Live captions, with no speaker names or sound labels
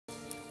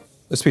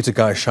Let's speak to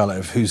Guy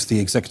Shalev, who's the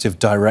Executive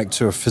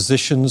Director of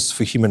Physicians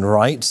for Human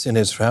Rights in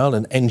Israel,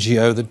 an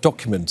NGO that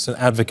documents and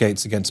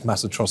advocates against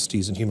mass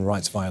atrocities and human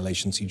rights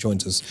violations. He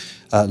joins us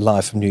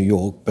live from New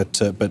York,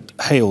 but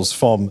hails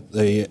from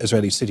the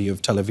Israeli city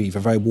of Tel Aviv. A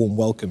very warm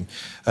welcome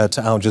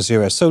to Al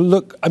Jazeera. So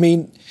look, I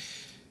mean,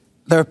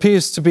 there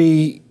appears to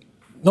be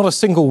not a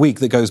single week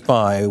that goes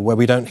by where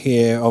we don't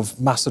hear of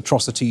mass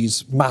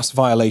atrocities, mass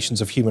violations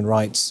of human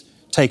rights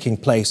taking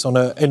place on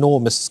an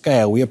enormous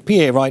scale. We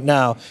appear right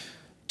now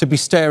to be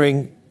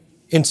staring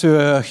into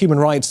a human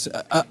rights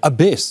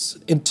abyss.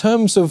 In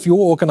terms of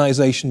your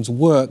organisation's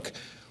work,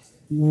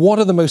 what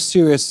are the most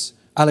serious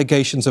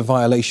allegations of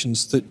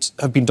violations that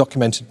have been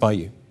documented by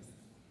you?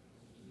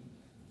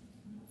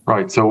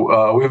 Right,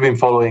 so we've been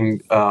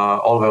following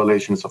all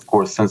violations, of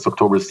course, since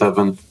October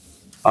 7th.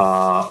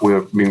 We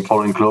have been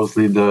following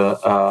closely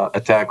the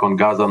attack on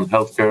Gaza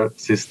healthcare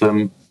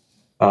system,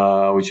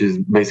 which is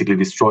basically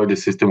destroyed the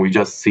system. We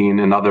just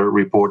seen another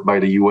report by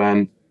the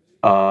UN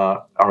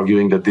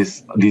arguing that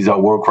these are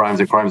war crimes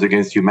and crimes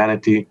against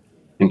humanity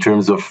in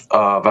terms of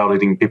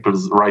violating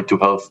people's right to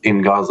health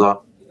in Gaza.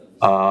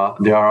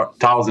 There are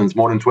thousands,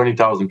 more than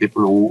 20,000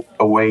 people who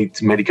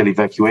await medical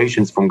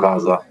evacuations from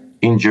Gaza,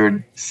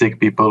 injured, sick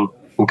people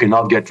who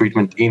cannot get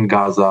treatment in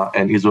Gaza,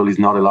 and Israel is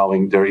not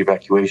allowing their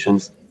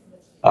evacuations.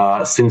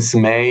 Since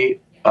May,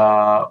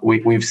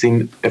 we've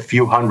seen a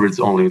few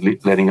hundreds only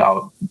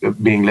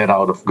being let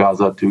out of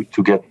Gaza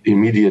to get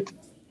immediate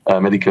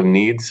medical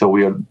needs. So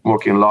we are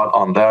working a lot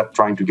on that,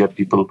 trying to get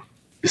people,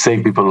 to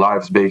save people's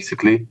lives,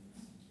 basically.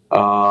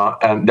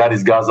 And that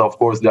is Gaza, of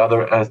course. The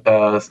other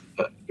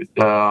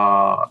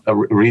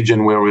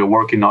region where we're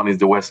working on is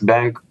the West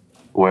Bank,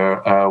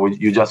 where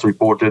you just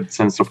reported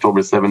since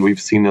October 7, we've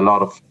seen a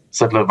lot of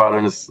settler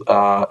violence,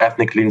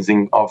 ethnic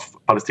cleansing of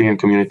Palestinian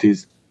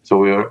communities. So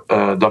we are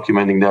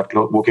documenting that,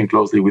 working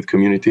closely with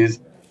communities,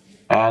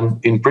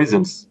 and in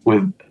prisons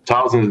with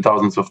thousands and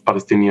thousands of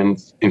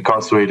Palestinians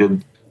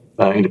incarcerated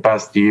in the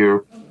past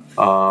year.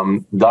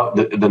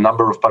 The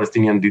number of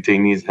Palestinian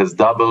detainees has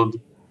doubled.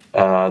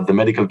 The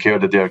medical care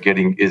that they are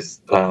getting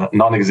is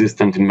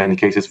non-existent in many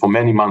cases. For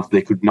many months,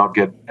 they could not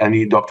get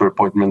any doctor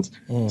appointments.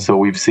 So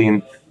we've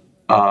seen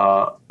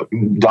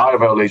dire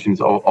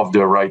violations of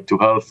their right to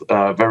health,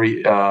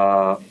 very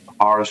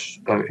harsh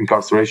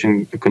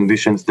incarceration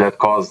conditions that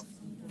cause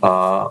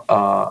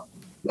a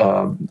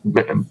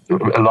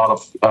lot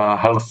of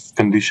health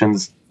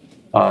conditions,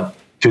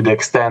 to the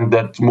extent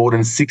that more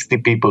than 60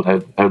 people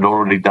had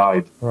already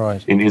died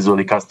in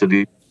Israeli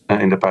custody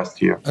in the past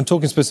year. And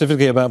talking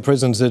specifically about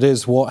prisons, it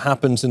is what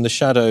happens in the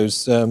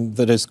shadows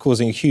that is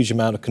causing a huge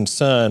amount of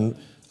concern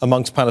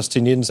amongst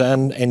Palestinians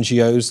and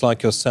NGOs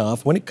like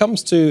yourself. When it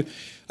comes to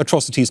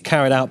atrocities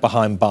carried out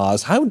behind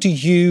bars, how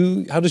does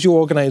your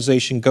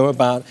organisation go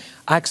about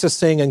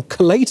accessing and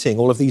collating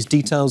all of these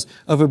details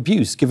of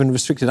abuse, given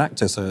restricted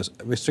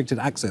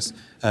access,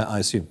 I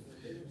assume?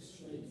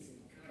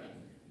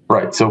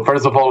 Right. So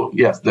first of all,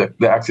 yes, the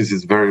access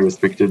is very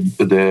restricted.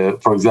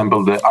 For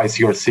example, the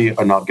ICRC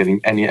are not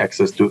getting any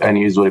access to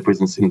any Israeli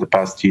prisons in the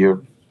past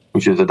year,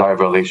 which is a dire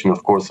violation,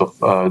 of course, of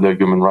their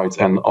human rights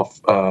and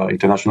of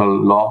international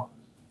law.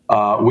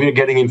 We're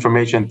getting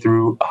information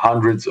through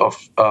hundreds of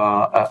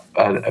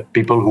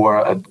people who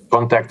are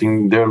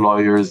contacting their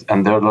lawyers,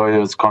 and their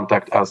lawyers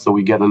contact us. So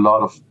we get a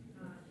lot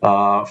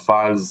of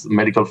files,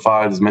 medical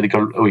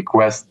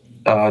requests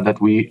that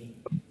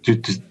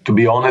to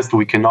be honest,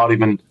 we cannot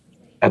even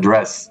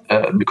address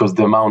because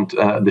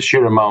the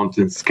sheer amount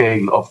and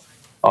scale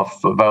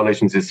of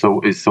violations is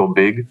so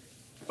big.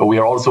 We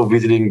are also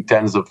visiting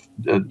tens of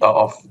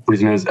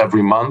prisoners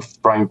every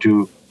month, trying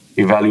to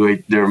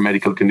evaluate their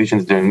medical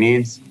conditions, their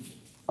needs.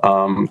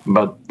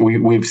 But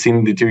we've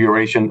seen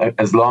deterioration.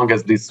 As long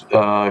as this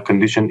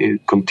condition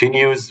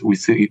continues, we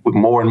see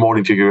more and more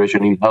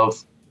deterioration in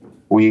health.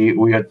 We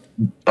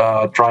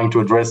are trying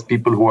to address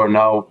people who are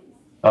now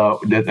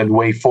that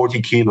weigh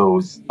 40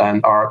 kilos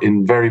and are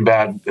in very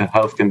bad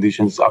health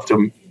conditions after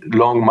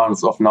long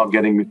months of not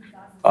getting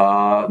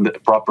the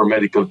proper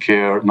medical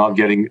care, not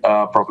getting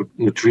proper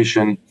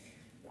nutrition.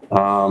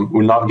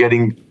 We're not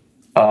getting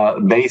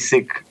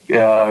basic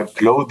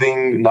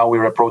clothing. Now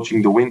we're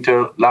approaching the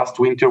winter. Last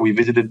winter, we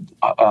visited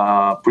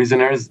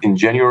prisoners in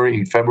January,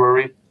 in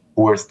February,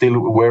 who are still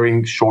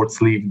wearing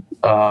short-sleeve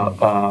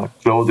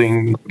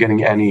clothing, not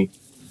getting any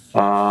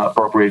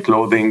appropriate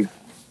clothing.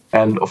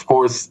 And of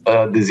course,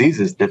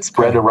 diseases that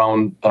spread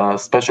around,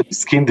 especially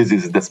skin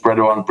diseases that spread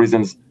around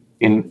prisons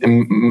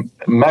in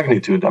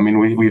magnitude. I mean,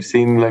 we've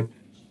seen like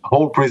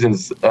whole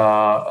prisons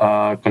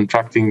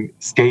contracting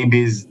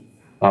scabies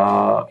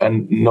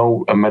and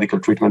no medical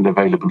treatment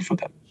available for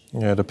them.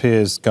 Yeah, it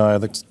appears, Guy,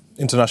 that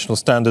international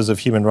standards of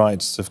human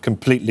rights have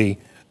completely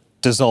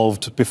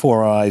dissolved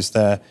before our eyes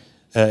there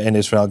in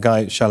Israel.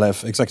 Guy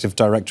Shalev, Executive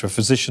Director of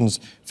Physicians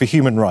for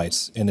Human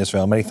Rights in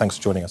Israel. Many thanks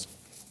for joining us.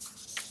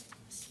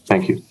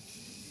 Thank you.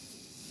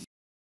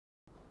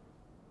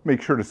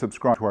 Make sure to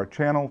subscribe to our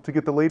channel to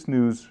get the latest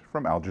news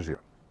from Al Jazeera.